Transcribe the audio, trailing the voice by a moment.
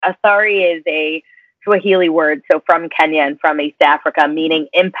Athari is a Swahili word, so from Kenya and from East Africa, meaning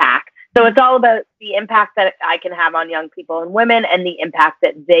impact. So it's all about the impact that I can have on young people and women and the impact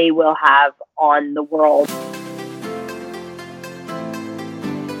that they will have on the world.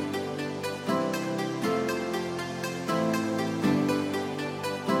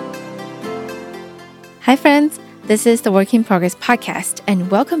 Hi friends, this is the Work in Progress podcast,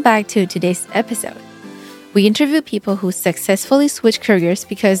 and welcome back to today's episode. We interview people who successfully switch careers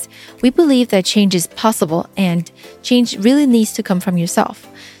because we believe that change is possible and change really needs to come from yourself.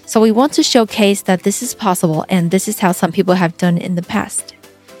 So we want to showcase that this is possible and this is how some people have done in the past.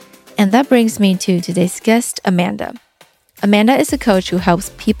 And that brings me to today's guest, Amanda. Amanda is a coach who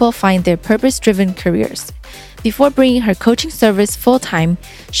helps people find their purpose-driven careers. Before bringing her coaching service full-time,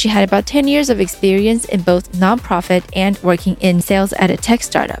 she had about 10 years of experience in both nonprofit and working in sales at a tech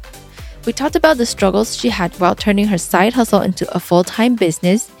startup. We talked about the struggles she had while turning her side hustle into a full-time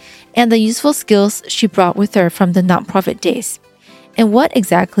business and the useful skills she brought with her from the nonprofit days. And what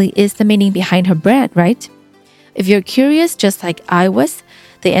exactly is the meaning behind her brand, right? If you're curious just like I was,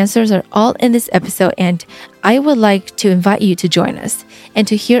 the answers are all in this episode, and I would like to invite you to join us and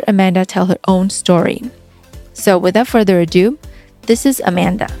to hear Amanda tell her own story. So without further ado, this is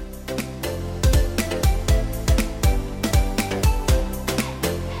Amanda.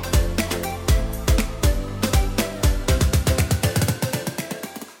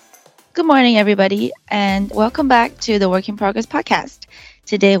 Good morning, everybody, and welcome back to the Work in Progress podcast.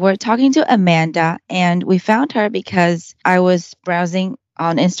 Today, we're talking to Amanda, and we found her because I was browsing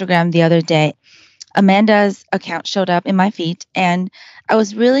on Instagram the other day. Amanda's account showed up in my feed, and I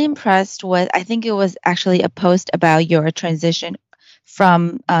was really impressed with, I think it was actually a post about your transition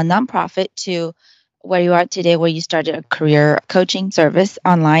from a nonprofit to where you are today, where you started a career coaching service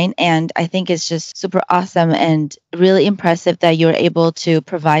online. And I think it's just super awesome and really impressive that you're able to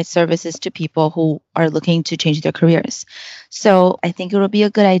provide services to people who are looking to change their careers. So I think it will be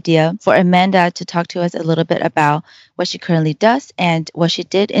a good idea for Amanda to talk to us a little bit about what she currently does and what she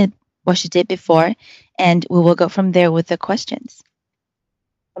did before. And we will go from there with the questions.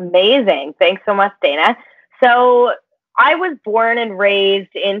 Amazing. Thanks so much, Dana. So I was born and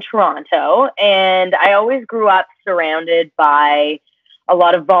raised in Toronto, and I always grew up surrounded by a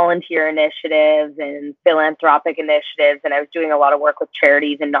lot of volunteer initiatives and philanthropic initiatives, and I was doing a lot of work with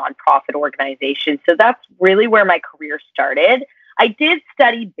charities and nonprofit organizations. So that's really where my career started. I did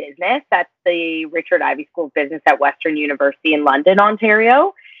study business at the Richard Ivey School of Business at Western University in London,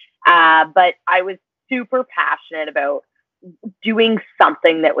 Ontario, but I was super passionate about doing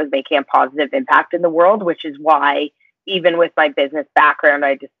something that was making a positive impact in the world, which is why even with my business background,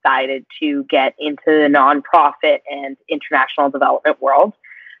 I decided to get into the nonprofit and international development world.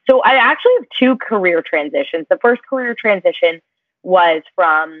 So I actually have two career transitions. The first career transition was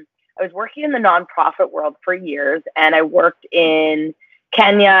I was working in the nonprofit world for years, and I worked in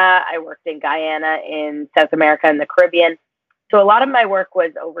Kenya, I worked in Guyana, in South America and the Caribbean. So a lot of my work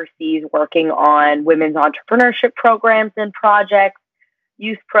was overseas, working on women's entrepreneurship programs and projects,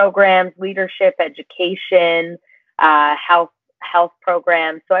 youth programs, leadership, education, health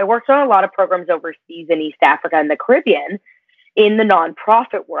programs. So I worked on a lot of programs overseas in East Africa and the Caribbean in the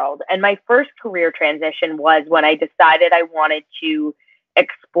nonprofit world. And my first career transition was when I decided I wanted to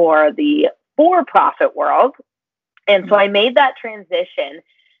explore the for-profit world. And so I made that transition.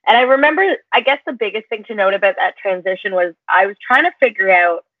 And I remember, I guess the biggest thing to note about that transition was I was trying to figure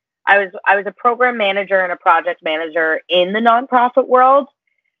out, I was a program manager and a project manager in the nonprofit world,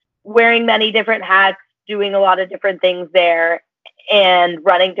 wearing many different hats, doing a lot of different things there and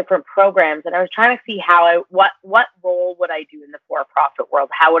running different programs. And I was trying to see what role would I do in the for-profit world?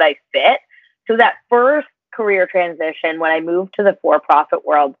 How would I fit? So that first career transition, when I moved to the for-profit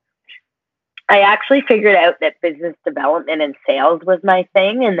world, I actually figured out that business development and sales was my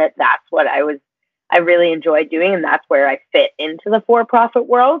thing, and that's what I really enjoyed doing. And that's where I fit into the for-profit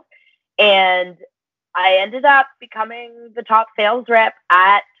world. And I ended up becoming the top sales rep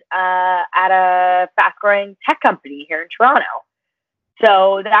at a fast-growing tech company here in Toronto.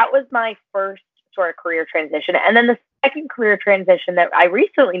 So that was my first sort of career transition. And then the second career transition that I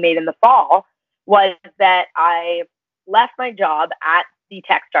recently made in the fall was that I left my job at the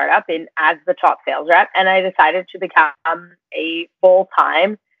tech startup as the top sales rep, and I decided to become a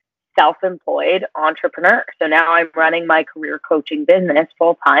full-time self-employed entrepreneur. So now I'm running my career coaching business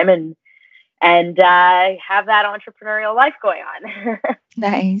full-time and I have that entrepreneurial life going on.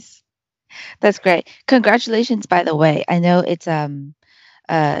 Nice. That's great. Congratulations, by the way. I know it's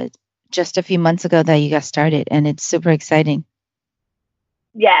just a few months ago that you got started, and it's super exciting.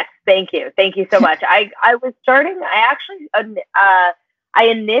 Yes, thank you. Thank you so much. I was starting, I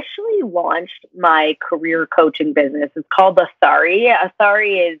initially launched my career coaching business. It's called Athari.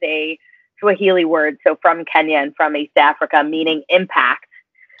 Athari is a Swahili word, so from Kenya and from East Africa, meaning impact.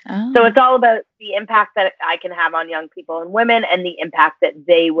 So it's all about the impact that I can have on young people and women, and the impact that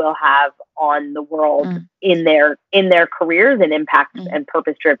they will have on the world in their careers and impact and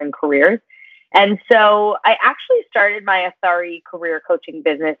purpose-driven careers. And so I actually started my Athari career coaching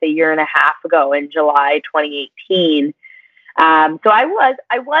business a year and a half ago in July 2018. So I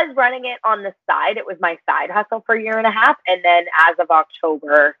was running it on the side. It was my side hustle for a year and a half. And then as of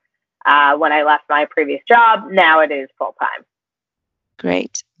October, when I left my previous job, now it is full time.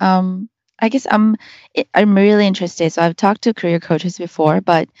 Great. I guess I'm really interested. So I've talked to career coaches before,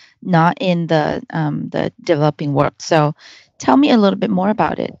 but not in the developing work. So tell me a little bit more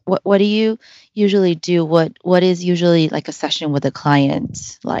about it. What do you usually do? What is usually like a session with a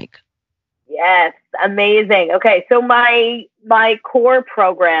client like? Yes, amazing. Okay, so my core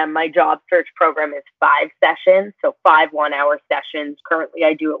program, my job search program, is 5 sessions, so 5 1-hour sessions. Currently,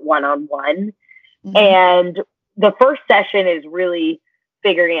 I do it one-on-one, and the first session is really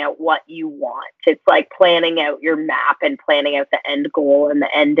figuring out what you want. It's like planning out your map and planning out the end goal and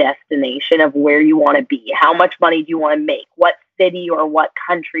the end destination of where you want to be. How much money do you want to make? What city or what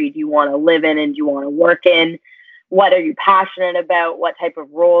country do you want to live in and do you want to work in? What are you passionate about? What type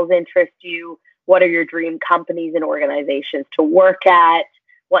of roles interest you? What are your dream companies and organizations to work at?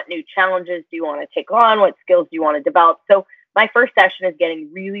 What new challenges do you want to take on? What skills do you want to develop? So my first session is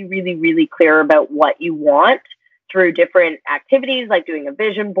getting really, really, really clear about what you want through different activities like doing a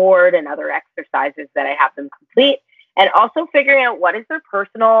vision board and other exercises that I have them complete. And also figuring out what is their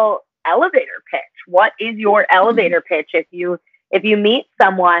personal elevator pitch. What is your elevator pitch if you meet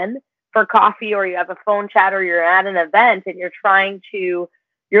someone for coffee or you have a phone chat or you're at an event and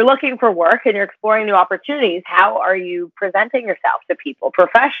you're looking for work and you're exploring new opportunities? How are you presenting yourself to people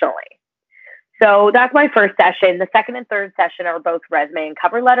professionally? So that's my first session. The second and third session are both resume and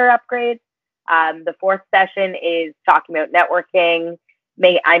cover letter upgrades. The fourth session is talking about networking.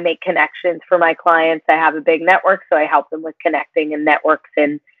 I make connections for my clients. I have a big network, so I help them with connecting and networks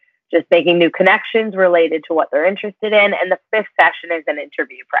and just making new connections related to what they're interested in. And the fifth session is an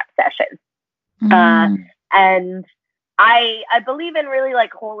interview prep session. And I believe in really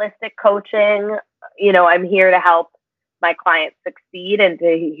like holistic coaching. You know, I'm here to help my clients succeed and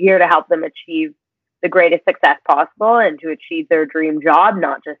here to help them achieve the greatest success possible and to achieve their dream job,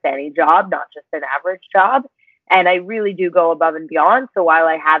 not just any job, not just an average job. And I really do go above and beyond. So while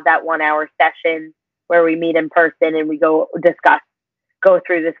I have that 1-hour session where we meet in person and we go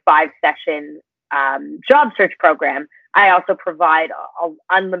through this 5-session job search program, I also provide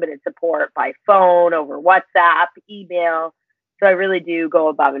unlimited support by phone, over WhatsApp, email. So I really do go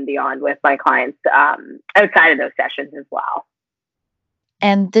above and beyond with my clients outside of those sessions as well.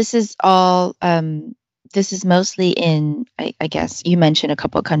 And this is all, this is mostly in, I guess, you mentioned a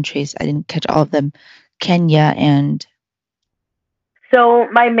couple of countries. I didn't catch all of them. Kenya and... So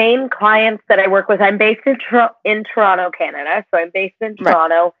my main clients that I work with, I'm based in Toronto, Canada. So I'm based in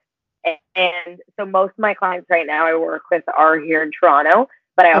Toronto. Right. And so most of my clients right now I work with are here in Toronto.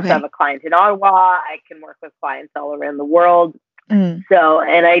 But I also have a client in Ottawa. I can work with clients all around the world. So,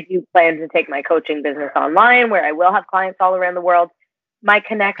 and I do plan to take my coaching business online where I will have clients all around the world. My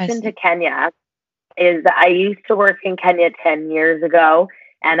connection to Kenya is I used to work in Kenya 10 years ago,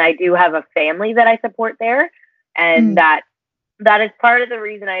 and I do have a family that I support there. And that is part of the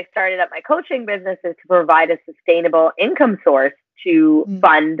reason I started up my coaching business, is to provide a sustainable income source to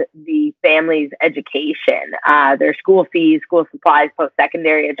fund the family's education, their school fees, school supplies,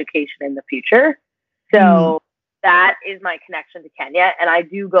 post-secondary education in the future. So that is my connection to Kenya. And I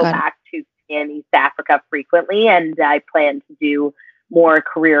do go back to in East Africa frequently, and I plan to do more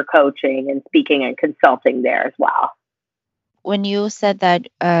career coaching and speaking and consulting there as well. When you said that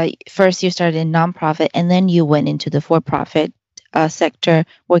first you started in nonprofit and then you went into the for-profit sector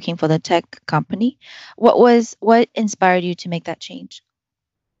working for the tech company, what inspired you to make that change?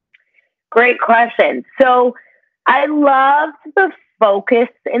 Great question. So I loved the focus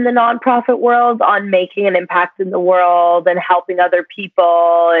in the nonprofit world on making an impact in the world and helping other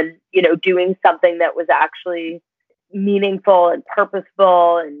people and, you know, doing something that was actually meaningful and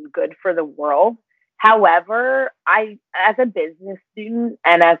purposeful and good for the world. However, I, as a business student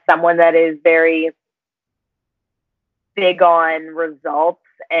and as someone that is very big on results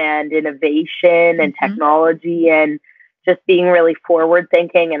and innovation and technology and just being really forward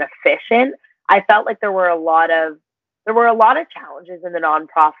thinking and efficient, I felt like there were a lot of challenges in the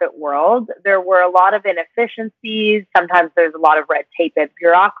nonprofit world. There were a lot of inefficiencies. Sometimes there's a lot of red tape and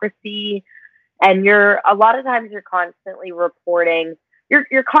bureaucracy. And a lot of times you're constantly reporting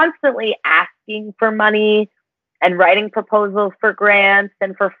you're constantly asking for money and writing proposals for grants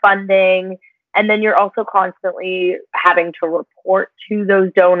and for funding. And then you're also constantly having to report to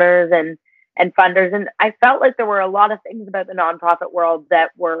those donors and funders. And I felt like there were a lot of things about the nonprofit world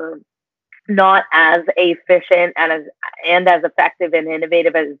that were not as efficient and as effective and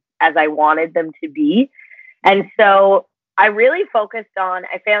innovative as I wanted them to be. And so I really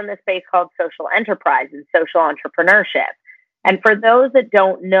I found this space called social enterprise and social entrepreneurship. And for those that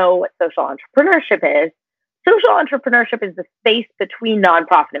don't know what social entrepreneurship is the space between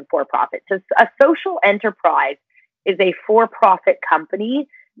nonprofit and for-profit. So a social enterprise is a for-profit company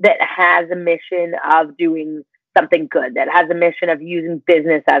that has a mission of doing something good, that has a mission of using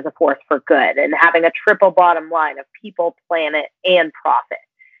business as a force for good and having a triple bottom line of people, planet, and profit.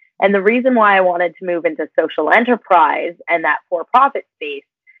 And the reason why I wanted to move into social enterprise and that for-profit space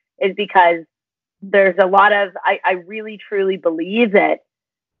is because there's a lot of, I really truly believe that,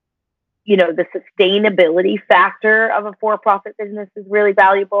 the sustainability factor of a for-profit business is really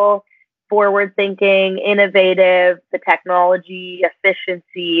valuable, forward thinking, innovative, the technology,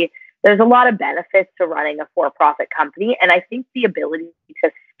 efficiency. There's a lot of benefits to running a for-profit company. And I think the ability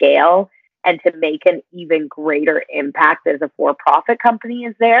to scale and to make an even greater impact as a for-profit company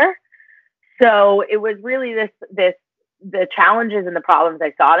is there. So it was really the challenges and the problems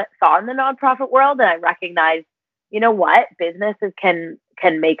I saw in the nonprofit world. And I recognized, businesses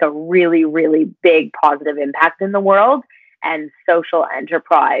can make a really, really big positive impact in the world. And social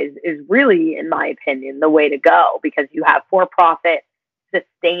enterprise is really, in my opinion, the way to go, because you have for-profit,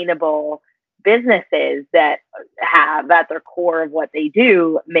 sustainable businesses that have at their core of what they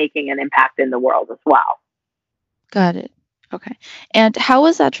do, making an impact in the world as well. Got it. Okay. And how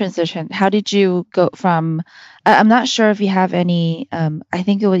was that transition? How did you go from, I'm not sure if you have any, I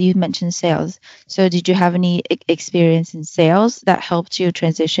think you mentioned sales. So did you have any experience in sales that helped you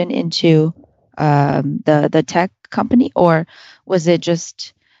transition into the tech company? Or was it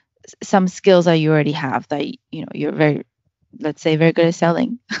just some skills that you already have that, you're very, let's say, very good at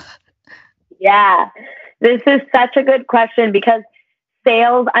selling? Yeah, this is such a good question because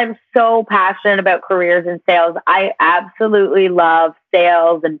sales, I'm so passionate about careers in sales. I absolutely love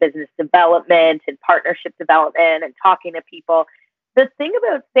sales and business development and partnership development and talking to people. The thing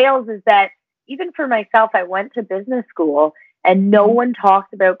about sales is that even for myself, I went to business school and no one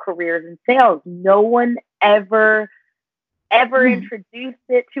talked about careers in sales. No one ever introduced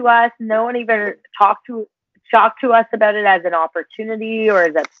it to us. No one even talked to us about it as an opportunity or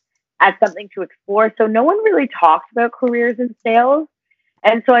as something to explore. So no one really talks about careers in sales.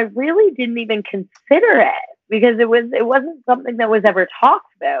 And so I really didn't even consider it because it wasn't something that was ever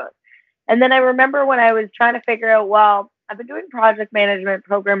talked about. And then I remember when I was trying to figure out, well, I've been doing project management,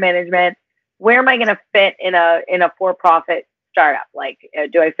 program management. Where am I going to fit in a for-profit startup? Like,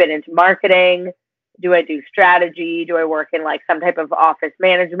 do I fit into marketing? Do I do strategy? Do I work in like some type of office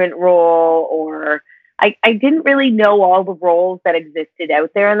management role? Or I didn't really know all the roles that existed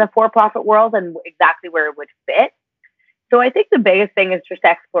out there in the for-profit world and exactly where it would fit. So I think the biggest thing is just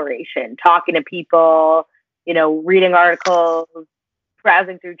exploration, talking to people, reading articles,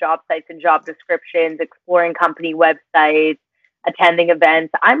 browsing through job sites and job descriptions, exploring company websites, attending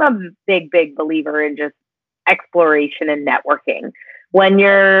events. I'm a big, big believer in just exploration and networking. When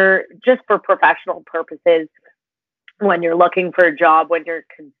you're just for professional purposes, when you're looking for a job, when you're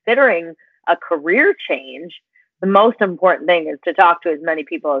considering a career change, the most important thing is to talk to as many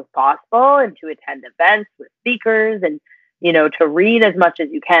people as possible and to attend events with speakers and to read as much as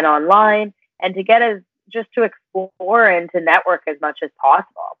you can online and to just to explore and to network as much as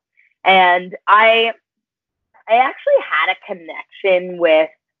possible. And I actually had a connection with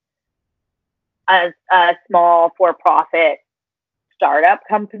a small for-profit startup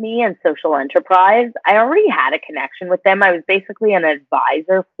company and social enterprise. I already had a connection with them. I was basically an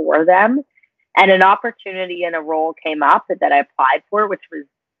advisor for them. And an opportunity and a role came up that I applied for, which was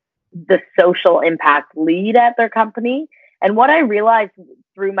the social impact lead at their company. And what I realized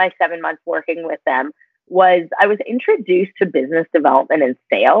through my 7 months working with them was I was introduced to business development and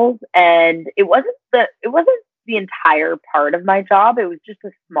sales. And it wasn't the entire part of my job. It was just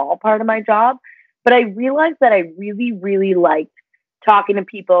a small part of my job. But I realized that I really, really liked talking to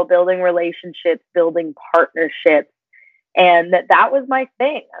people, building relationships, building partnerships. And that was my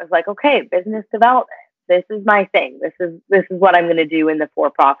thing. I was like, okay, business development. This is my thing. This is what I'm going to do in the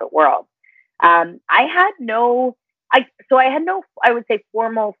for-profit world. I had no, I would say,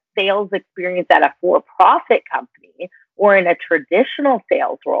 formal sales experience at a for-profit company or in a traditional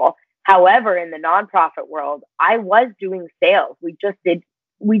sales role. However, in the nonprofit world, I was doing sales. We just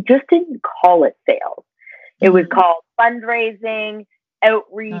didn't call it sales. It was called fundraising.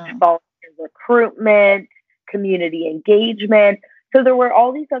 outreach, Oh. volunteer recruitment, community engagement. So there were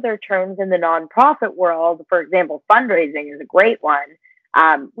all these other terms in the nonprofit world. For example, fundraising is a great one.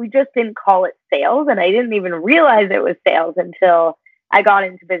 We just didn't call it sales, and I didn't even realize it was sales until I got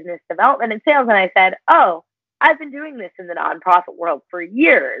into business development and sales, and I said, "Oh, I've been doing this in the nonprofit world for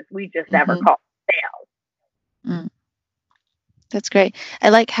years. We just never Mm-hmm. call it sales." Mm, that's great. I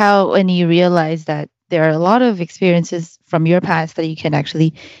like how when you realize that there are a lot of experiences from your past that you can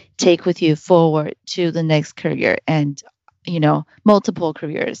actually take with you forward to the next career and multiple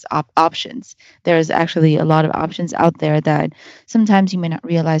careers options. There's actually a lot of options out there that sometimes you may not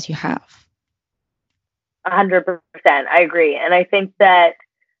realize you have. 100%. I agree. And I think that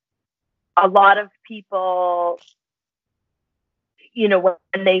a lot of people,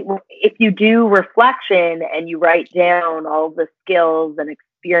 if you do reflection and you write down all the skills and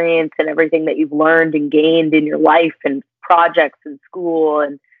experience and everything that you've learned and gained in your life and projects and school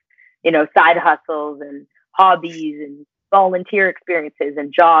and, side hustles and hobbies and volunteer experiences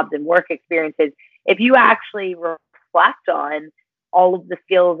and jobs and work experiences, if you actually reflect on all of the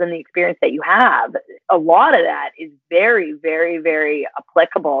skills and the experience that you have, a lot of that is very, very, very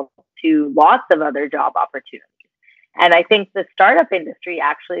applicable to lots of other job opportunities. And I think the startup industry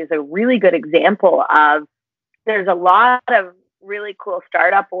actually is a really good example of, there's a lot of really cool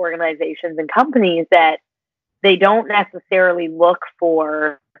startup organizations and companies that they don't necessarily look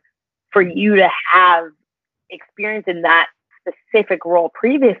for you to have experience in that specific role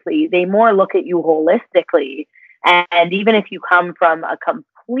previously. They more look at you holistically. And even if you come from a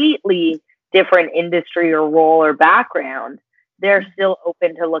completely different industry or role or background, they're still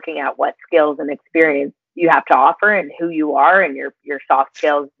open to looking at what skills and experience you have to offer and who you are and your soft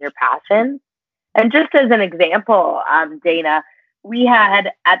skills and your passion. And just as an example, Dana, we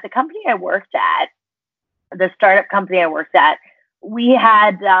had at the company I worked at, the startup company I worked at, we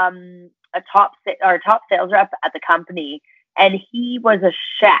had our top sales rep at the company, and he was a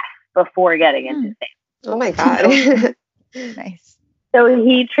chef before getting into sales. Oh my God. Nice. So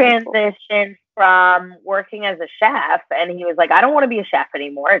he transitioned from working as a chef, and he was like, I don't want to be a chef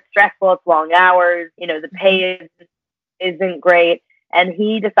anymore. It's stressful. It's long hours. The pay isn't great. And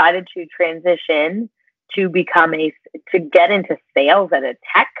he decided to transition to get into sales at a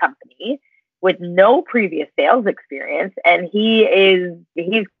tech company with no previous sales experience. And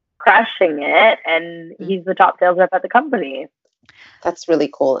he's crushing it. And he's the top sales rep at the company. That's really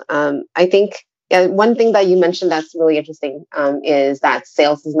cool. I think one thing that you mentioned that's really interesting is that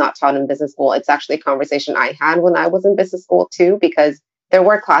sales is not taught in business school. It's actually a conversation I had when I was in business school too, because there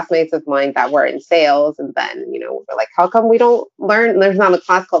were classmates of mine that were in sales. And then, we're like, how come we don't learn? There's not a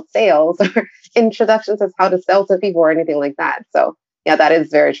class called sales or introductions to how to sell to people or anything like that. So yeah, that is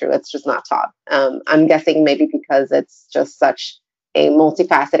very true. It's just not taught. I'm guessing maybe because it's just such a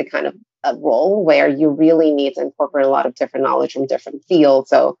multifaceted kind of a role where you really need to incorporate a lot of different knowledge from different fields.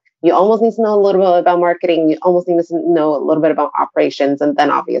 So you almost need to know a little bit about marketing. You almost need to know a little bit about operations, and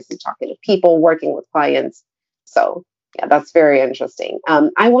then obviously talking to people, working with clients. So yeah, that's very interesting.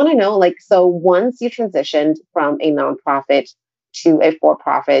 I want to know, so once you transitioned from a nonprofit to a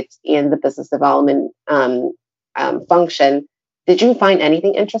for-profit in the business development function, did you find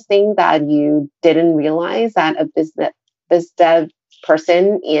anything interesting that you didn't realize that a biz dev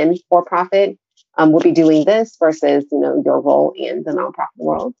person in for-profit would be doing this versus, your role in the nonprofit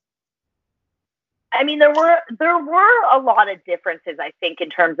world? I mean, there were a lot of differences, I think, in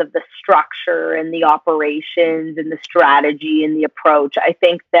terms of the structure and the operations and the strategy and the approach. I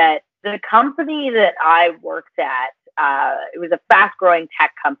think that the company that I worked at, it was a fast-growing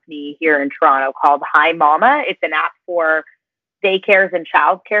tech company here in Toronto called Hi Mama. It's an app for daycares and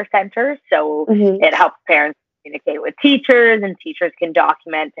childcare centers. So it helps parents communicate with teachers, and teachers can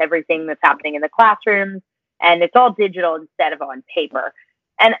document everything that's happening in the classrooms. And it's all digital instead of on paper.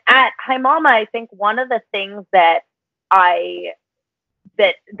 And at Hi Mama, I think one of the things that I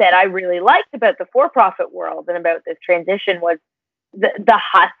really liked about the for-profit world and about this transition was the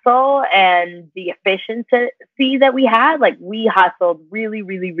hustle and the efficiency that we had. Like, we hustled really,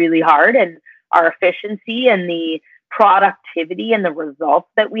 really, really hard, and our efficiency and the productivity and the results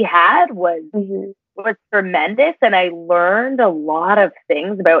that we had was tremendous. And I learned a lot of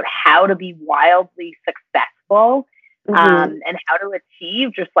things about how to be wildly successful. And how to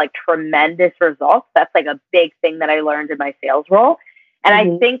achieve just tremendous results. That's a big thing that I learned in my sales role. And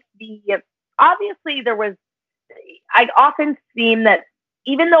I think obviously I'd often seen that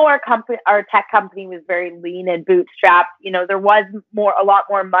even though our tech company was very lean and bootstrapped, there was a lot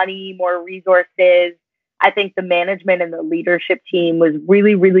more money, more resources. I think the management and the leadership team was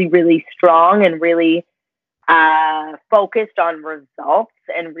really, really, really strong and really focused on results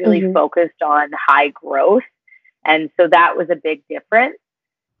and really Mm-hmm. focused on high growth. And so that was a big difference.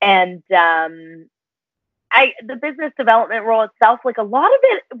 And the business development role itself, like a lot of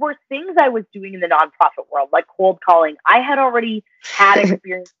it were things I was doing in the nonprofit world, like cold calling. I had already had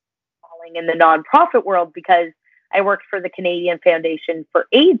experience calling in the nonprofit world because I worked for the Canadian Foundation for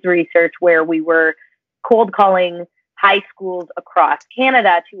AIDS Research, where we were cold calling high schools across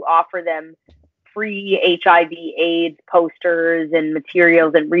Canada to offer them free HIV/AIDS posters and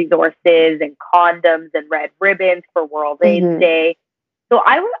materials and resources and condoms and red ribbons for World AIDS Mm-hmm. Day. So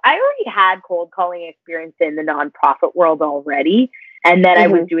I already had cold calling experience in the nonprofit world already. And then I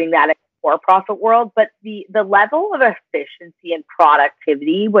was doing that in the for-profit world. But the level of efficiency and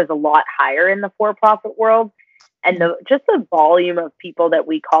productivity was a lot higher in the for-profit world. And just the volume of people that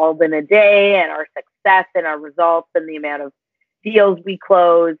we called in a day and our success and our results and the amount of deals we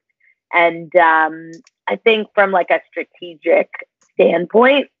closed. And I think from like a strategic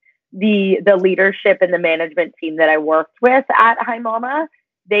standpoint, the leadership and the management team that I worked with at Hi Mama,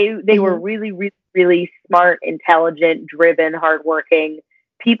 they were really, really, really smart, intelligent, driven, hardworking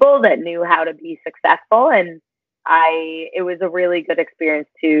people that knew how to be successful. And it was a really good experience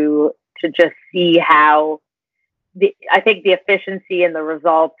to just see how I think the efficiency and the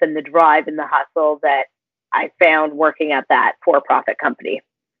results and the drive and the hustle that I found working at that for-profit company.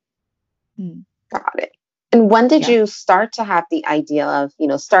 Got it. And when did you start to have the idea of,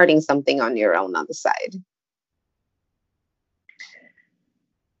 starting something on your own on the side?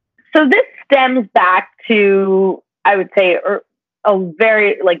 So this stems back to, I would say, a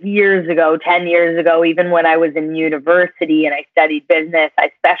very years ago, 10 years ago, even when I was in university and I studied business,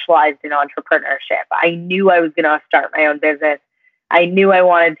 I specialized in entrepreneurship. I knew I was going to start my own business. I knew I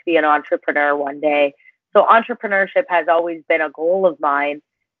wanted to be an entrepreneur one day. So entrepreneurship has always been a goal of mine.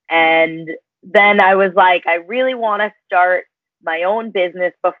 And then I was like, I really want to start my own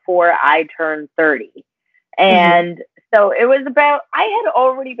business before I turn 30. And so it was about, I had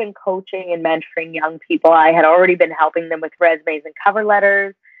already been coaching and mentoring young people. I had already been helping them with resumes and cover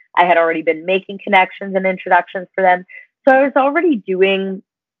letters. I had already been making connections and introductions for them. So I was already doing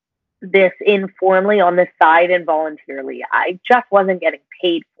this informally on the side and voluntarily. I just wasn't getting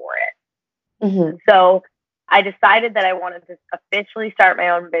paid for it. So I decided that I wanted to officially start my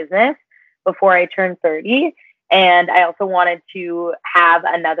own business before I turned 30. And I also wanted to have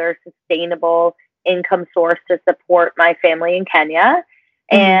another sustainable income source to support my family in Kenya.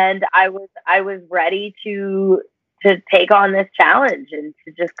 And I was ready to take on this challenge and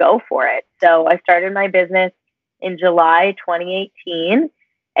to just go for it. So I started my business in July 2018.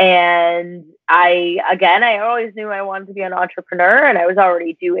 And I always knew I wanted to be an entrepreneur, and I was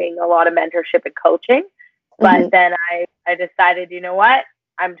already doing a lot of mentorship and coaching. But then I decided, you know what?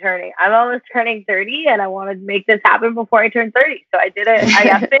 I'm almost turning 30, and I wanted to make this happen before I turn 30. So I did it. I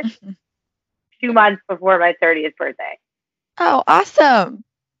got 2 months before my 30th birthday. Oh, awesome.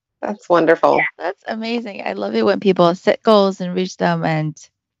 That's wonderful. Yeah. That's amazing. I love it when people set goals and reach them, and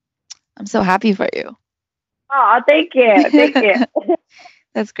I'm so happy for you. Oh, thank you. Thank you.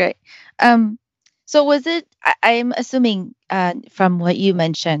 That's great. So was it, I'm assuming from what you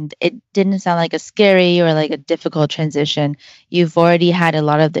mentioned, it didn't sound like a scary or like a difficult transition. You've already had a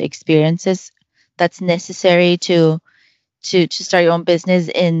lot of the experiences that's necessary to start your own business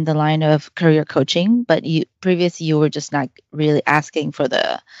in the line of career coaching, but previously you were just not really asking for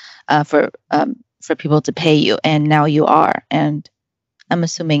for people to pay you, and now you are. And I'm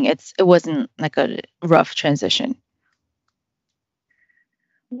assuming it wasn't like a rough transition.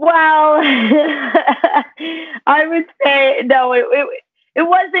 Well, I would say no. It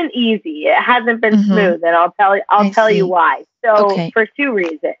wasn't easy. It hasn't been smooth, and I'll tell you why. So for two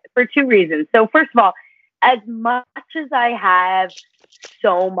reasons. So first of all, as much as I have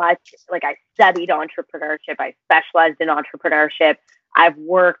so much, like I studied entrepreneurship, I specialized in entrepreneurship. I've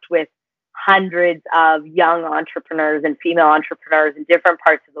worked with hundreds of young entrepreneurs and female entrepreneurs in different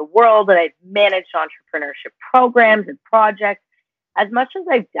parts of the world, and I've managed entrepreneurship programs and projects. As much as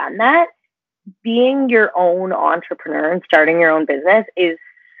I've done that, being your own entrepreneur and starting your own business is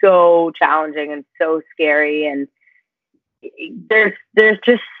so challenging and so scary. And there's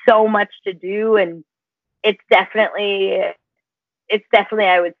just so much to do. And it's definitely,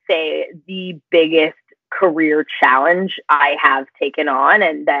 I would say, the biggest career challenge I have taken on,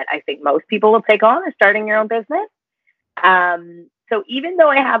 and that I think most people will take on, is starting your own business. So even though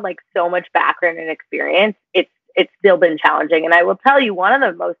I had like so much background and experience, it's still been challenging. And I will tell you, one of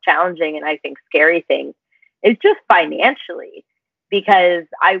the most challenging and I think scary things is just financially, because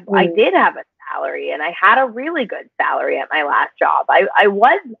I did have a salary, and I had a really good salary at my last job. I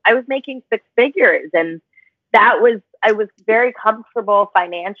was making six figures, and I was very comfortable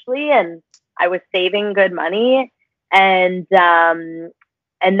financially, and I was saving good money. And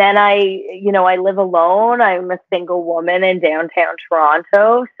then I live alone. I'm a single woman in downtown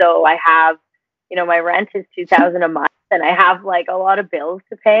Toronto. So I have, my rent is $2,000 a month, and I have like a lot of bills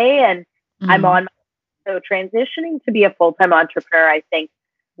to pay, and I'm on. So transitioning to be a full-time entrepreneur, I think,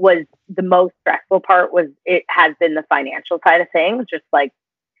 was the most stressful part. It has been the financial side of things, just like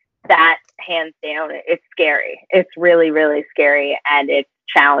that, hands down. It's scary. It's really, really scary, and it's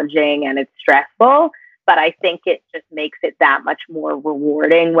challenging, and it's stressful. But I think it just makes it that much more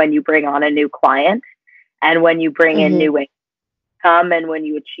rewarding when you bring on a new client, and when you bring in new income, and when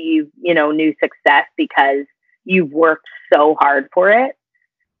you achieve, new success because you've worked so hard for it.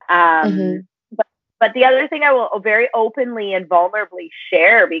 But the other thing I will very openly and vulnerably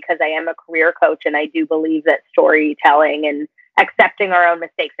share, because I am a career coach and I do believe that storytelling and accepting our own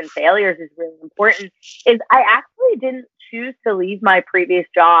mistakes and failures is really important, is I actually didn't choose to leave my previous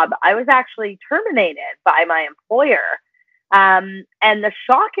job. I was actually terminated by my employer. And the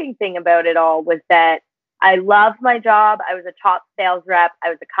shocking thing about it all was that I loved my job. I was a top sales rep. I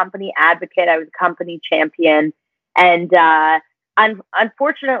was a company advocate. I was a company champion. And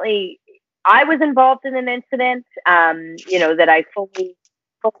unfortunately, I was involved in an incident, that I fully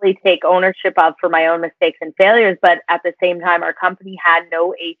take ownership of for my own mistakes and failures. But at the same time, our company had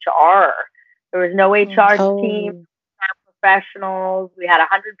no HR. There was no HR team, professionals. We had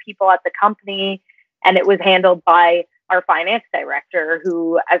 100 people at the company, and it was handled by our finance director,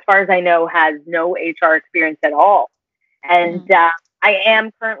 who, as far as I know, has no HR experience at all. And I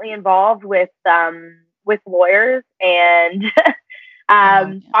am currently involved with lawyers and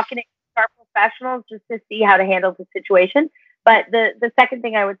talking to HR professionals just to see how to handle the situation. But the second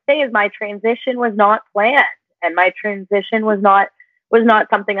thing I would say is my transition was not planned, and my transition was not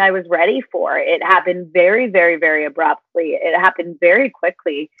something I was ready for. It happened very, very, very abruptly. It happened very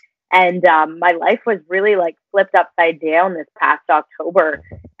quickly. And my life was really like flipped upside down this past October.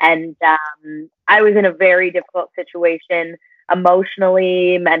 And I was in a very difficult situation,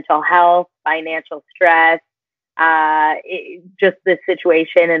 emotionally, mental health, financial stress. Just this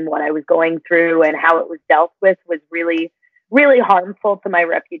situation and what I was going through and how it was dealt with was really, really harmful to my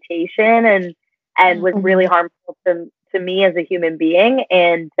reputation, and was really harmful to me as a human being.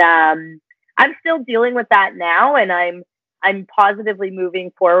 And I'm still dealing with that now, and I'm positively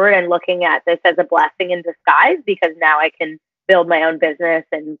moving forward and looking at this as a blessing in disguise, because now I can build my own business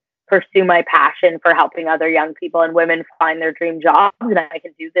and pursue my passion for helping other young people and women find their dream jobs, and I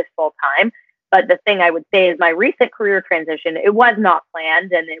can do this full time. But the thing I would say is my recent career transition, it was not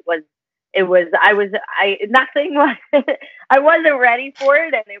planned, and I wasn't ready for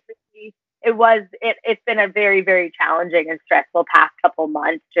it, and it's been a very, very challenging and stressful past couple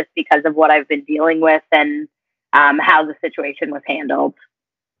months, just because of what I've been dealing with and how the situation was handled.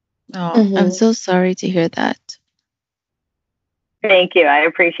 Oh, I'm so sorry to hear that. Thank you. I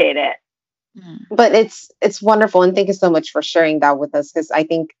appreciate it. But it's wonderful, and thank you so much for sharing that with us, because I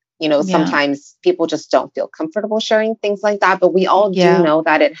think sometimes people just don't feel comfortable sharing things like that, but we all do know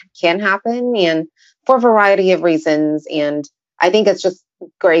that it can happen, and for a variety of reasons. And I think it's just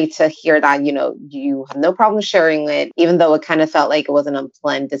great to hear that, you have no problem sharing it, even though it kind of felt like it was an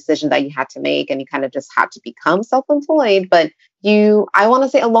unplanned decision that you had to make, and you kind of just had to become self-employed. But I want to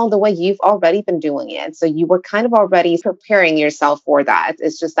say along the way, you've already been doing it. So you were kind of already preparing yourself for that.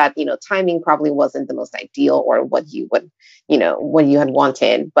 It's just that, timing probably wasn't the most ideal or what you would, what you had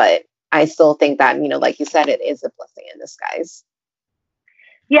wanted. But I still think that, like you said, it is a blessing in disguise.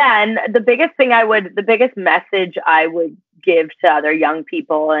 Yeah. And the biggest message I would give to other young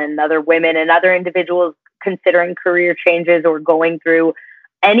people and other women and other individuals considering career changes or going through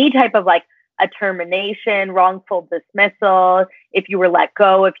any type of like a termination, wrongful dismissal, if you were let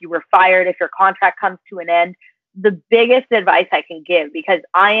go, if you were fired, if your contract comes to an end, the biggest advice I can give, because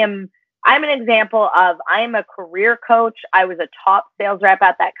I'm an example of, I am a career coach. I was a top sales rep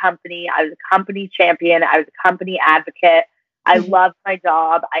at that company. I was a company champion. I was a company advocate. I loved my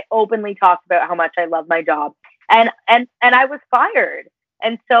job. I openly talked about how much I love my job, and I was fired.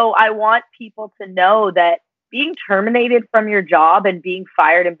 And so I want people to know that being terminated from your job and being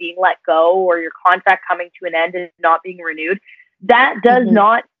fired and being let go, or your contract coming to an end and not being renewed, that does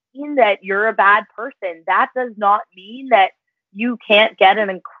not mean that you're a bad person. That does not mean that you can't get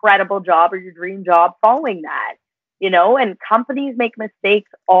an incredible job or your dream job following that, and companies make mistakes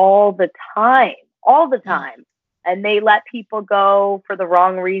all the time. And they let people go for the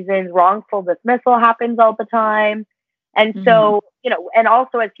wrong reasons. Wrongful dismissal happens all the time. And so, and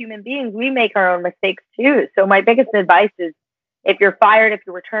also as human beings, we make our own mistakes too. So my biggest advice is, if you're fired, if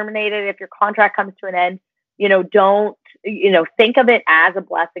you were terminated, if your contract comes to an end, don't, think of it as a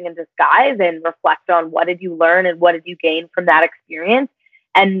blessing in disguise and reflect on what did you learn and what did you gain from that experience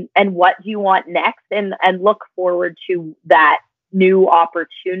and what do you want next and look forward to that new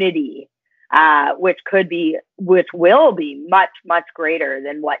opportunity, which will be much, much greater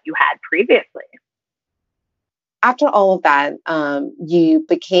than what you had previously. After all of that, you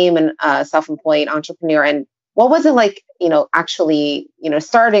became a self-employed entrepreneur. And what was it like, actually,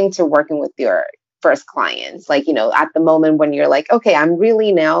 starting to working with your first clients? Like, at the moment when you're like, okay, I'm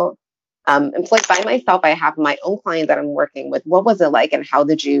really now employed by myself. I have my own client that I'm working with. What was it like? And how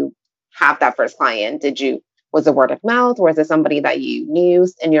did you have that first client? Was it word of mouth? Or was it somebody that you knew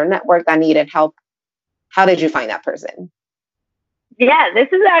in your network that needed help? How did you find that person? Yeah, this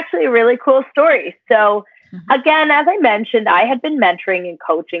is actually a really cool story. So again, as I mentioned, I had been mentoring and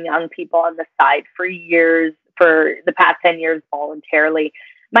coaching young people on the side for the past 10 years voluntarily.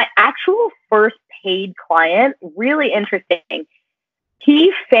 My actual first paid client, really interesting.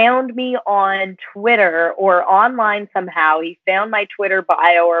 He found me on Twitter or online somehow. He found my Twitter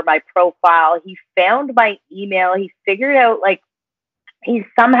bio or my profile. He found my email. He figured out, he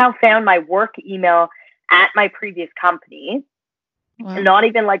somehow found my work email at my previous company. Wow. Not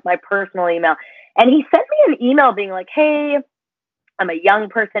even my personal email. And he sent me an email being like, hey, I'm a young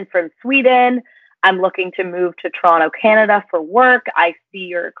person from Sweden. I'm looking to move to Toronto, Canada for work. I see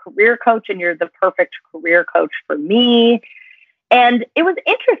you're a career coach and you're the perfect career coach for me. And it was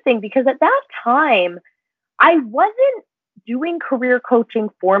interesting because at that time, I wasn't doing career coaching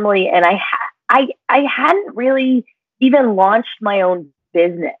formally. And I hadn't really even launched my own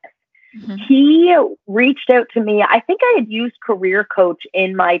business. Mm-hmm. He reached out to me. I think I had used career coach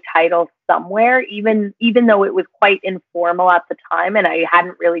in my title somewhere, even though it was quite informal at the time and I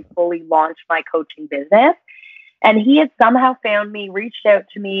hadn't really fully launched my coaching business. And he had somehow found me, reached out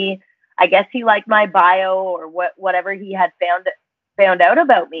to me. I guess he liked my bio or whatever he had found out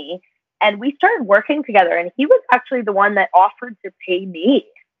about me. And we started working together. And he was actually the one that offered to pay me.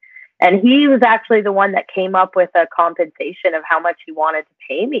 And he was actually the one that came up with a compensation of how much he wanted to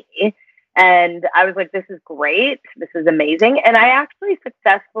pay me. And I was like, this is great. This is amazing. And I actually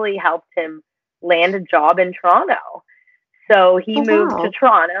successfully helped him land a job in Toronto. So he moved to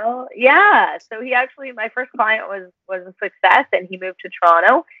Toronto. Yeah. So my first client was a success and he moved to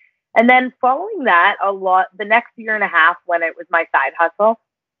Toronto. And then following that, the next year and a half when it was my side hustle,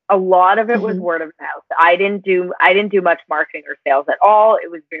 a lot of it was word of mouth. I didn't do much marketing or sales at all. It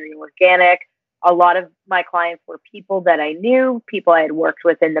was very organic. A lot of my clients were people that I knew, people I had worked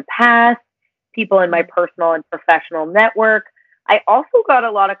with in the past, people in my personal and professional network. I also got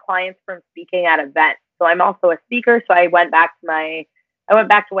a lot of clients from speaking at events. So I'm also a speaker. So I went back to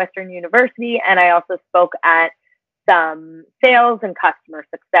Western University and I also spoke at some sales and customer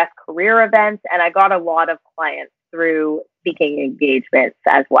success career events. And I got a lot of clients through speaking engagements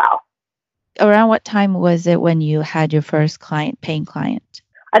as well. Around what time was it when you had your first paying client?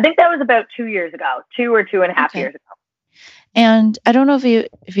 I think that was about 2 years ago, 2 or 2.5 years ago. And I don't know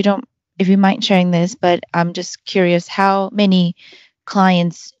if you mind sharing this, but I'm just curious how many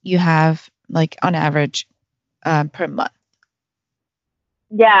clients you have, on average, per month.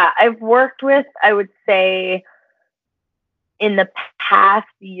 Yeah, I've worked with, I would say, in the past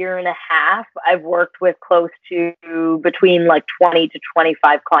year and a half, I've worked with close to between 20 to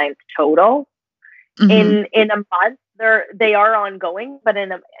 25 clients total. Mm-hmm. In a month, they are ongoing, but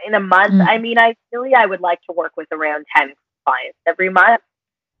in a month, I mean, I would like to work with around 10 clients every month.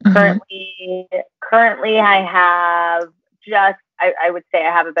 Mm-hmm. Currently, I have I would say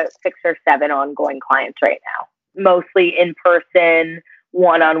I have about 6 or 7 ongoing clients right now, mostly in person,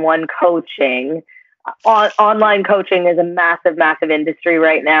 one-on-one coaching. Online coaching is a massive, massive industry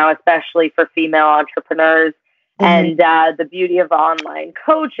right now, especially for female entrepreneurs. Mm-hmm. And the beauty of online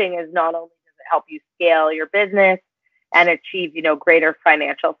coaching is not only does it help you scale your business and achieve, greater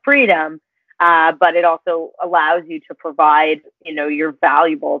financial freedom, but it also allows you to provide, your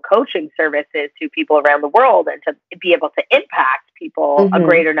valuable coaching services to people around the world and to be able to impact people, a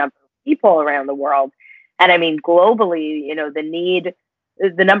greater number of people around the world. And I mean, globally,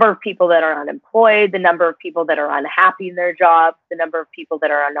 the number of people that are unemployed, the number of people that are unhappy in their jobs, the number of people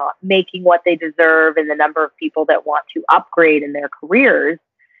that are not making what they deserve, and the number of people that want to upgrade in their careers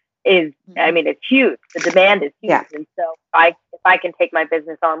is, it's huge. The demand is huge. Yeah. And so if I can take my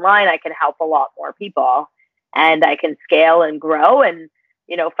business online, I can help a lot more people and I can scale and grow. And,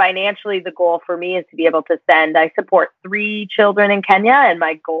 financially, the goal for me is to be able to I support 3 children in Kenya. And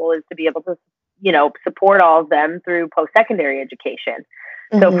my goal is to be able to, support all of them through post-secondary education.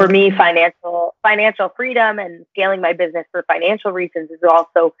 So for me, financial freedom and scaling my business for financial reasons is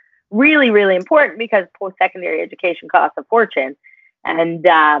also really, really important because post-secondary education costs a fortune. And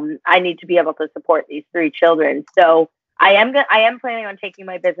I need to be able to support these 3 children. So I am planning on taking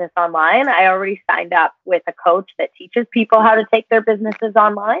my business online. I already signed up with a coach that teaches people how to take their businesses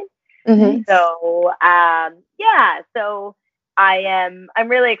online. Mm-hmm. So so I'm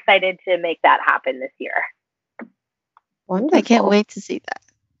really excited to make that happen this year. Wonderful. I can't wait to see that.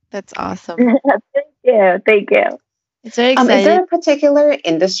 That's awesome. Thank you. It's very exciting. Is there a particular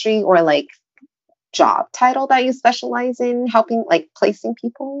industry or like job title that you specialize in helping, like placing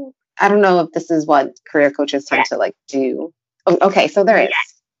people? I don't know if this is what career coaches tend to like do. Oh, okay, so there is.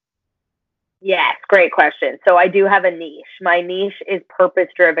 Yes, great question. So I do have a niche. My niche is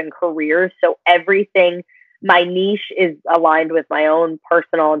purpose-driven careers. So everything, my niche is aligned with my own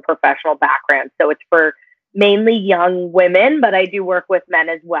personal and professional background. So it's for mainly young women, but I do work with men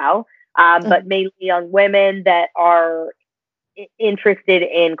as well. But mainly young women that are interested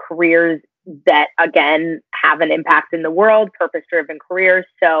in careers that, again, have an impact in the world, purpose-driven careers.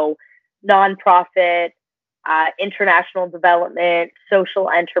 So nonprofit, international development, social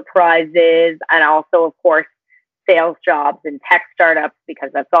enterprises, and also, of course, sales jobs and tech startups,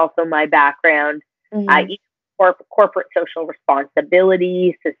 because that's also my background. Corporate social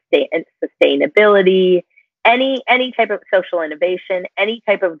responsibility, sustainability, any type of social innovation, any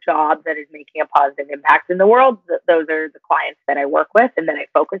type of job that is making a positive impact in the world. Those are the clients that I work with and that I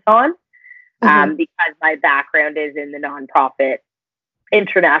focus on, because my background is in the nonprofit,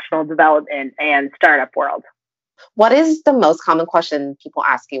 international development, and startup world. What is the most common question people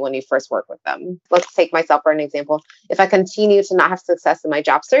ask you when you first work with them? Let's take myself for an example. If I continue to not have success in my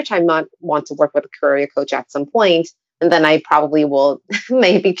job search, I might want to work with a career coach at some point. And then I probably will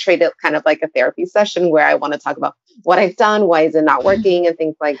maybe treat it kind of like a therapy session where I want to talk about what I've done, why is it not working, and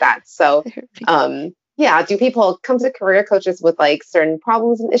things like that. So, do people come to career coaches with like certain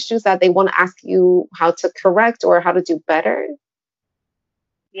problems and issues that they want to ask you how to correct or how to do better?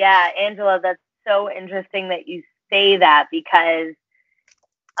 Yeah, Angela, that's so interesting that you say that, because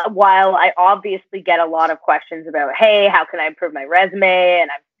while I obviously get a lot of questions about, hey, how can I improve my resume? And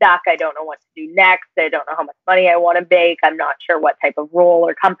I'm stuck. I don't know what to do next. I don't know how much money I want to make. I'm not sure what type of role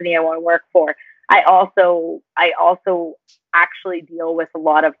or company I want to work for. I also actually deal with a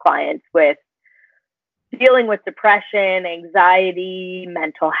lot of clients with dealing with depression, anxiety,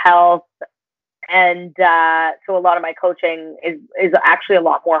 mental health. And so a lot of my coaching is actually a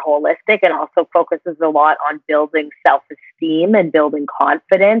lot more holistic and also focuses a lot on building self-esteem and building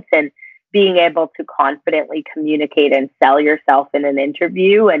confidence and being able to confidently communicate and sell yourself in an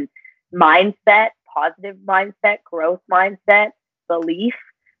interview, and mindset, positive mindset, growth mindset, belief.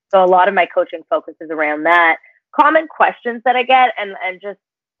 So a lot of my coaching focuses around that. Common questions that I get, and just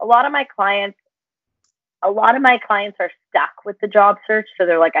a lot of my clients are stuck with the job search. So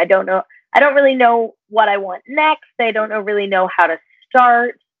they're like, I don't really know what I want next. I don't really know how to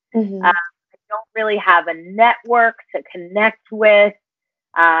start. I don't really have a network to connect with,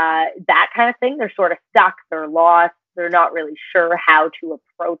 that kind of thing. They're sort of stuck. They're lost. They're not really sure how to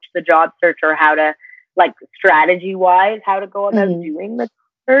approach the job search or how to, like, strategy-wise, how to go about doing the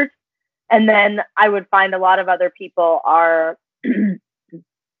search. And then I would find a lot of other people are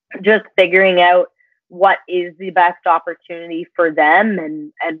just figuring out what is the best opportunity for them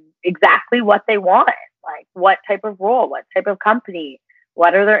and exactly what they want, like what type of role, what type of company,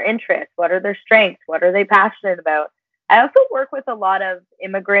 what are their interests, what are their strengths, what are they passionate about. I also work with a lot of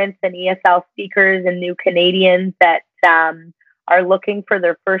immigrants and ESL speakers and new Canadians that are looking for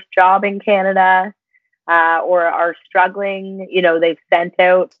their first job in Canada, or are struggling. You know, they've sent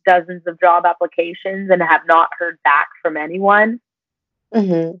out dozens of job applications and have not heard back from anyone.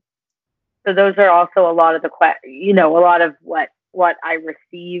 So those are also a lot of a lot of what I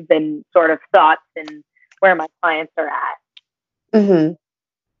receive and sort of thoughts and where my clients are at. And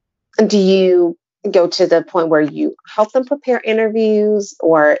do you go to the point where you help them prepare interviews,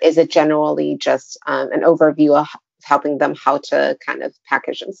 or is it generally just an overview of helping them how to kind of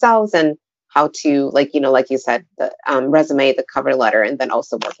package themselves and how to, like you said, the resume, the cover letter, and then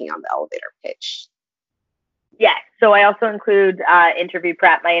also working on the elevator pitch? Yes. So I also include interview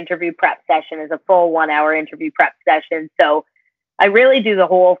prep. My interview prep session is a full 1 hour interview prep session. So I really do the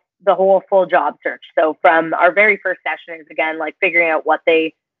whole full job search. So from our very first session is, again, like figuring out what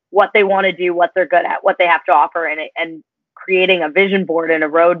they want to do, what they're good at, what they have to offer, and creating a vision board and a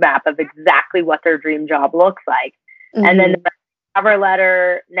roadmap of exactly what their dream job looks like. And then the cover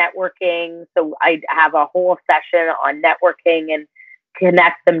letter, networking. So I have a whole session on networking and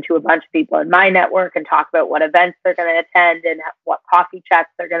connect them to a bunch of people in my network and talk about what events they're going to attend and what coffee chats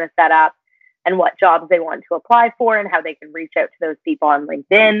they're going to set up. and what jobs they want to apply for and how they can reach out to those people on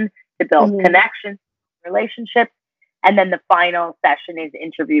LinkedIn to build connections, relationships. And then the final session is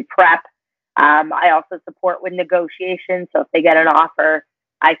interview prep. I also support with negotiation. So if they get an offer,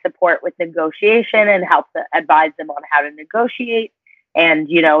 I support with negotiation and help advise them on how to negotiate and,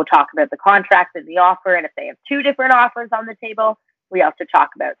 talk about the contract and the offer. And if they have two different offers on the table, we also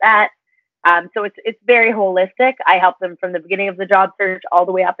talk about that. So it's very holistic. I help them from the beginning of the job search all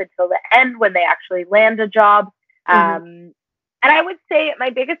the way up until the end when they actually land a job. And I would say my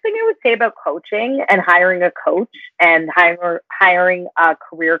biggest thing I would say about coaching and hiring a coach and hiring a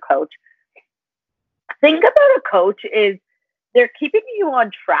career coach, think about a coach is they're keeping you on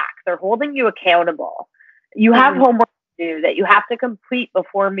track. They're holding you accountable. You have homework to do that you have to complete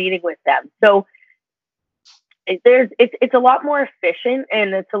before meeting with them. So it's a lot more efficient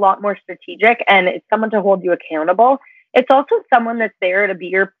and it's a lot more strategic, and it's someone to hold you accountable. It's also someone that's there to be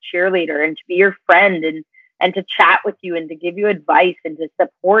your cheerleader and to be your friend and to chat with you and to give you advice and to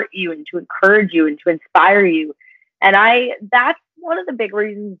support you and to encourage you and to inspire you. And that's one of the big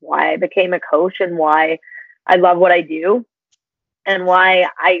reasons why I became a coach and why I love what I do and why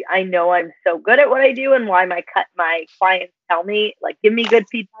I know I'm so good at what I do and why my clients tell me, like, give me good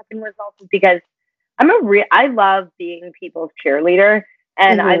feedback and results, is because I love being people's cheerleader,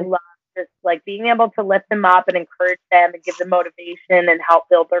 and I love just like being able to lift them up and encourage them and give them motivation and help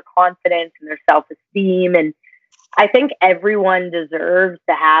build their confidence and their self-esteem. And I think everyone deserves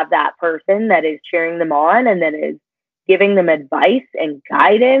to have that person that is cheering them on and that is giving them advice and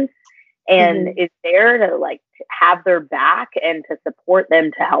guidance and is there to like to have their back and to support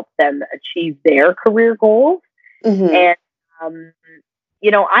them to help them achieve their career goals. And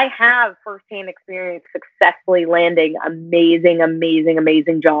I have firsthand experience successfully landing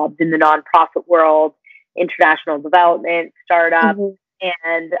amazing jobs in the nonprofit world, international development, startup.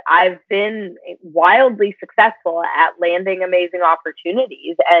 And I've been wildly successful at landing amazing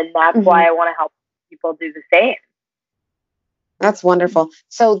opportunities. And that's why I want to help people do the same. That's wonderful.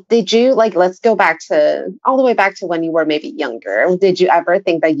 So did you, let's go back to all the way back to when you were maybe younger. Did you ever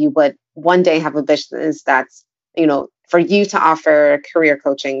think that you would one day have a business that's, for you to offer career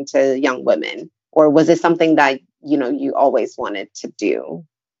coaching to young women? Or was it something that, you always wanted to do?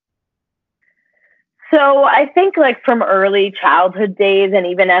 So I think from early childhood days and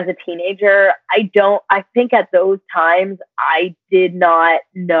even as a teenager, I think at those times, I did not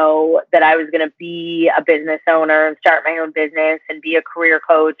know that I was going to be a business owner and start my own business and be a career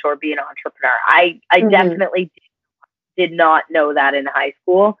coach or be an entrepreneur. I definitely did not know that in high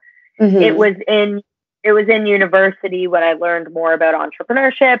school. It was in university when I learned more about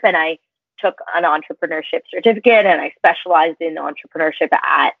entrepreneurship, and I took an entrepreneurship certificate and I specialized in entrepreneurship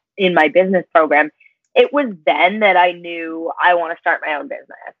in my business program. It was then that I knew I want to start my own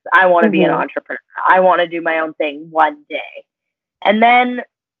business. I want to be an entrepreneur. I want to do my own thing one day. And then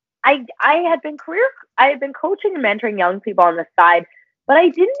I had been coaching and mentoring young people on the side, but I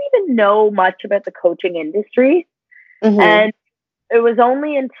didn't even know much about the coaching industry. And it was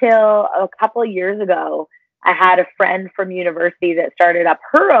only until a couple of years ago, I had a friend from university that started up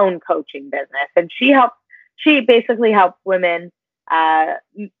her own coaching business, and she basically helps women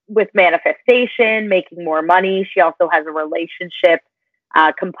with manifestation, making more money. She also has a relationship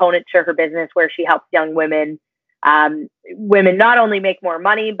component to her business where she helps young women not only make more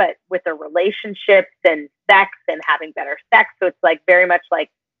money, but with their relationships and sex and having better sex. So it's very much like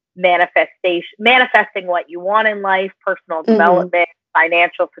manifesting what you want in life, personal development,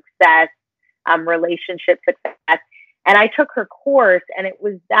 financial success, relationship success. And I took her course, and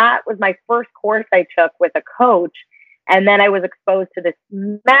that was my first course I took with a coach. And then I was exposed to this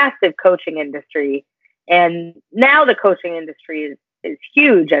massive coaching industry. And now the coaching industry is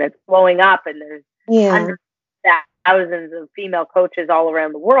huge and it's blowing up, and there's hundreds of thousands of female coaches all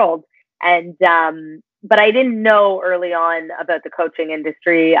around the world. And, but I didn't know early on about the coaching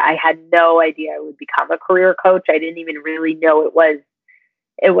industry. I had no idea I would become a career coach. I didn't even really know it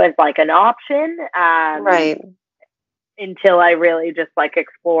was like an option. Right. Until I really just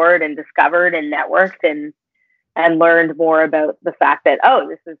explored and discovered and networked and learned more about the fact that,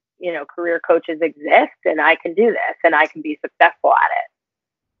 this is, career coaches exist and I can do this and I can be successful at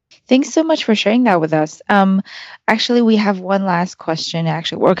it. Thanks so much for sharing that with us. Actually, we have one last question.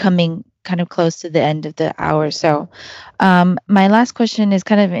 Actually, we're coming kind of close to the end of the hour. So my last question is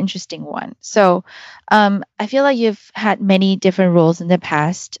kind of an interesting one. So I feel like you've had many different roles in the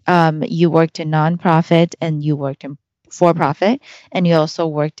past. You worked in nonprofit and you worked in for-profit, and you also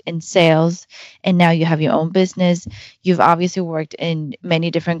worked in sales, and now you have your own business. You've obviously worked in many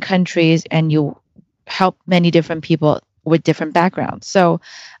different countries and you help many different people with different backgrounds. So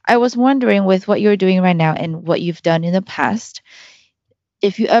I was wondering, with what you're doing right now and what you've done in the past,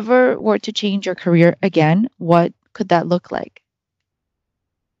 if you ever were to change your career again, what could that look like?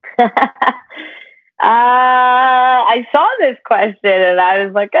 I saw this question and I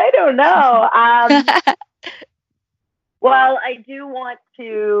was like, I don't know. Well, I do want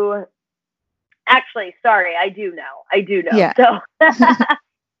to. Actually, sorry, I do know. I do know. Yeah. So,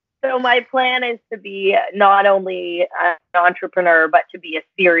 so my plan is to be not only an entrepreneur, but to be a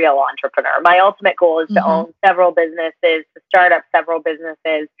serial entrepreneur. My ultimate goal is to own several businesses, to start up several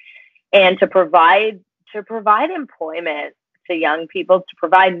businesses, and to provide employment to young people, to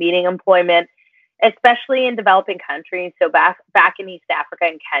provide meeting employment, especially in developing countries. So back in East Africa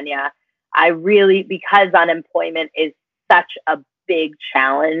and Kenya, I really, because unemployment is such a big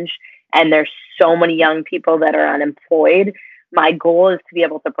challenge and there's so many young people that are unemployed, my goal is to be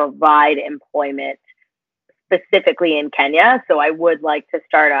able to provide employment specifically in Kenya. So I would like to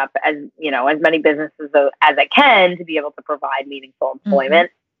start up as many businesses as I can to be able to provide meaningful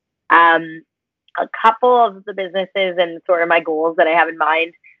employment. A couple of the businesses and sort of my goals that I have in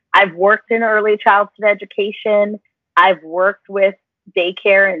mind, I've worked in early childhood education. I've worked with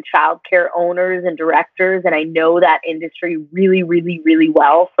daycare and childcare owners and directors, and I know that industry really, really, really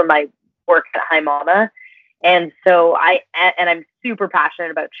well from my work at Hi Mama. And so I'm super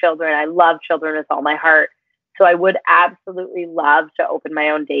passionate about children. I love children with all my heart. So I would absolutely love to open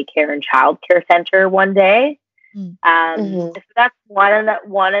my own daycare and childcare center one day. So that's one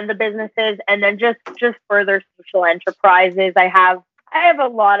of the businesses, and then just further social enterprises. I have a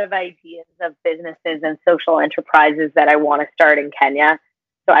lot of ideas of businesses and social enterprises that I want to start in Kenya.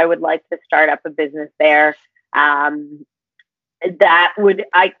 So I would like to start up a business there. That would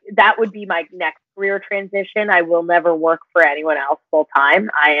be my next career transition. I will never work for anyone else full time.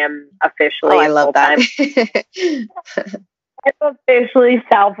 I am officially I love that. I'm officially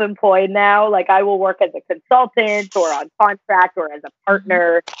self-employed now. Like, I will work as a consultant or on contract or as a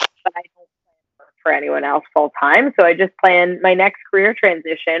partner, but I don't plan to work for anyone else full time. So I just plan my next career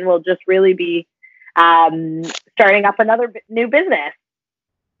transition will just really be starting up another new business.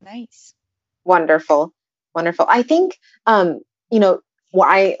 Nice. Wonderful. I think,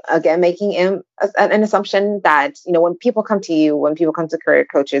 why, again, making an assumption that, when people come to you, when people come to career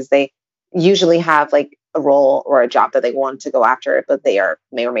coaches, they usually have like a role or a job that they want to go after, but they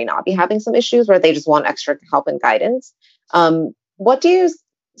may or may not be having some issues where they just want extra help and guidance. What do you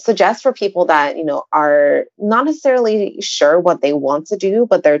suggest for people that, are not necessarily sure what they want to do,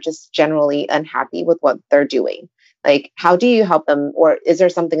 but they're just generally unhappy with what they're doing? Like, how do you help them? Or is there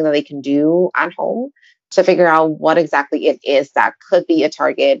something that they can do at home to figure out what exactly it is that could be a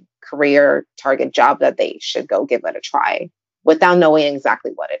target job that they should go give it a try without knowing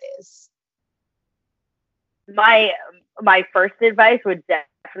exactly what it is? My first advice would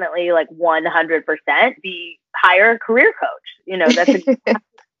definitely, like, 100% be hire a career coach.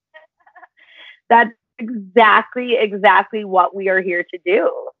 That's exactly what we are here to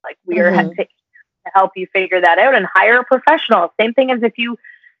do. Like, we are to help you figure that out and hire a professional. Same thing as if you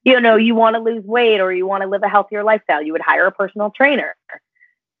want to lose weight or you want to live a healthier lifestyle, you would hire a personal trainer.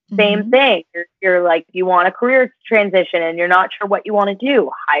 Same thing. You're like, you want a career transition and you're not sure what you want to do,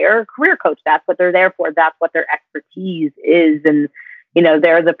 hire a career coach. That's what they're there for. That's what their expertise is. And,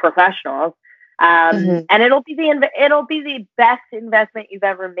 they're the professionals. And it'll be the best investment you've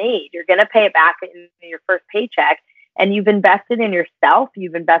ever made. You're going to pay it back in your first paycheck, and you've invested in yourself.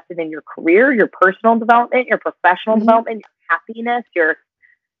 You've invested in your career, your personal development, your professional development, your happiness, your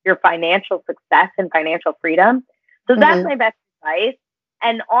financial success and financial freedom. So that's my best advice.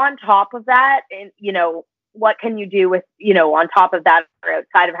 And on top of that, and what can you do with, on top of that, or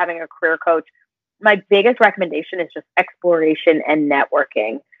outside of having a career coach? My biggest recommendation is just exploration and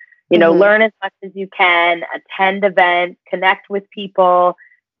networking. Learn as much as you can, attend events, connect with people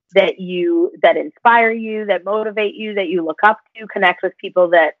that inspire you, that motivate you, that you look up to, connect with people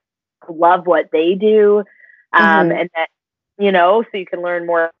that love what they do. And that, so you can learn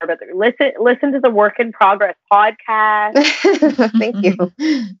more about listen to the Work in Progress podcast. Thank you.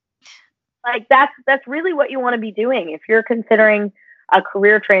 Like, that's really what you want to be doing. If you're considering a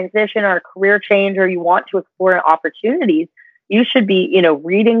career transition or a career change, or you want to explore opportunities, you should be,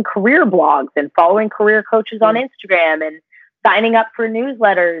 reading career blogs and following career coaches on Instagram and signing up for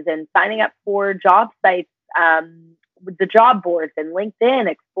newsletters and signing up for job sites, with the job boards and LinkedIn,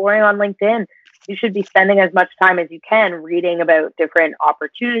 exploring on LinkedIn. You should be spending as much time as you can reading about different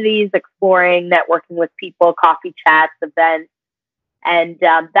opportunities, exploring, networking with people, coffee chats, events. And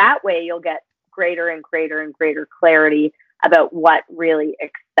that way you'll get greater and greater and greater clarity about what really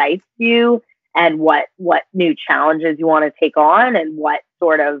excites you and what new challenges you want to take on and what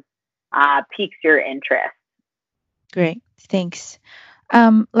sort of piques your interest. Great. Thanks.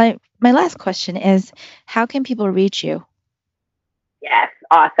 Like my last question is, how can people reach you? Yes.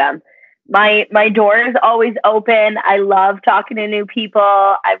 Awesome. My door is always open. I love talking to new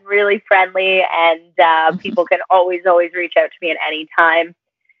people. I'm really friendly, and people can always reach out to me at any time.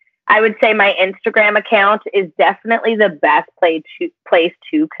 I would say my Instagram account is definitely the best place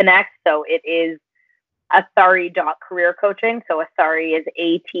to connect. So it is Athari.careercoaching. So Athari is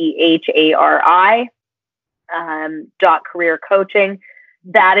ATHARI .career coaching.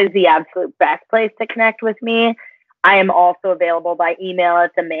 That is the absolute best place to connect with me. I am also available by email.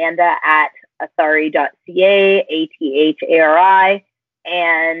 It's amanda@athari.ca, ATHARI.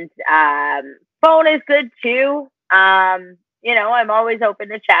 And phone is good too. I'm always open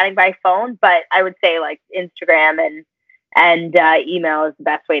to chatting by phone, but I would say like Instagram and email is the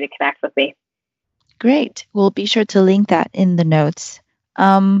best way to connect with me. Great. We'll be sure to link that in the notes.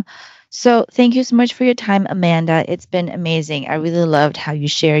 So thank you so much for your time, Amanda. It's been amazing. I really loved how you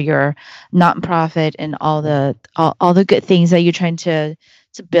share your nonprofit and all the good things that you're trying to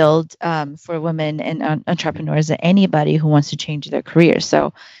build for women and entrepreneurs and anybody who wants to change their career.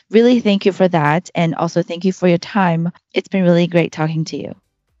 So really thank you for that. And also thank you for your time. It's been really great talking to you.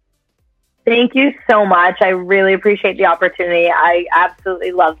 Thank you so much. I really appreciate the opportunity. I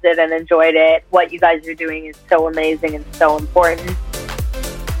absolutely loved it and enjoyed it. What you guys are doing is so amazing and so important.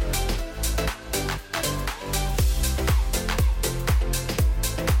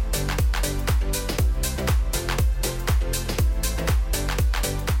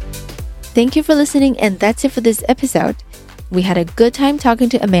 Thank you for listening, and that's it for this episode. We had a good time talking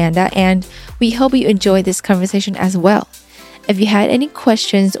to Amanda, and we hope you enjoyed this conversation as well. If you had any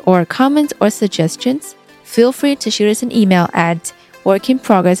questions or comments or suggestions, feel free to shoot us an email at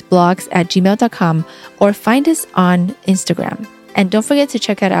workinprogressblogs@gmail.com or find us on Instagram. And don't forget to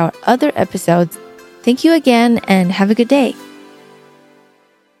check out our other episodes. Thank you again, and have a good day.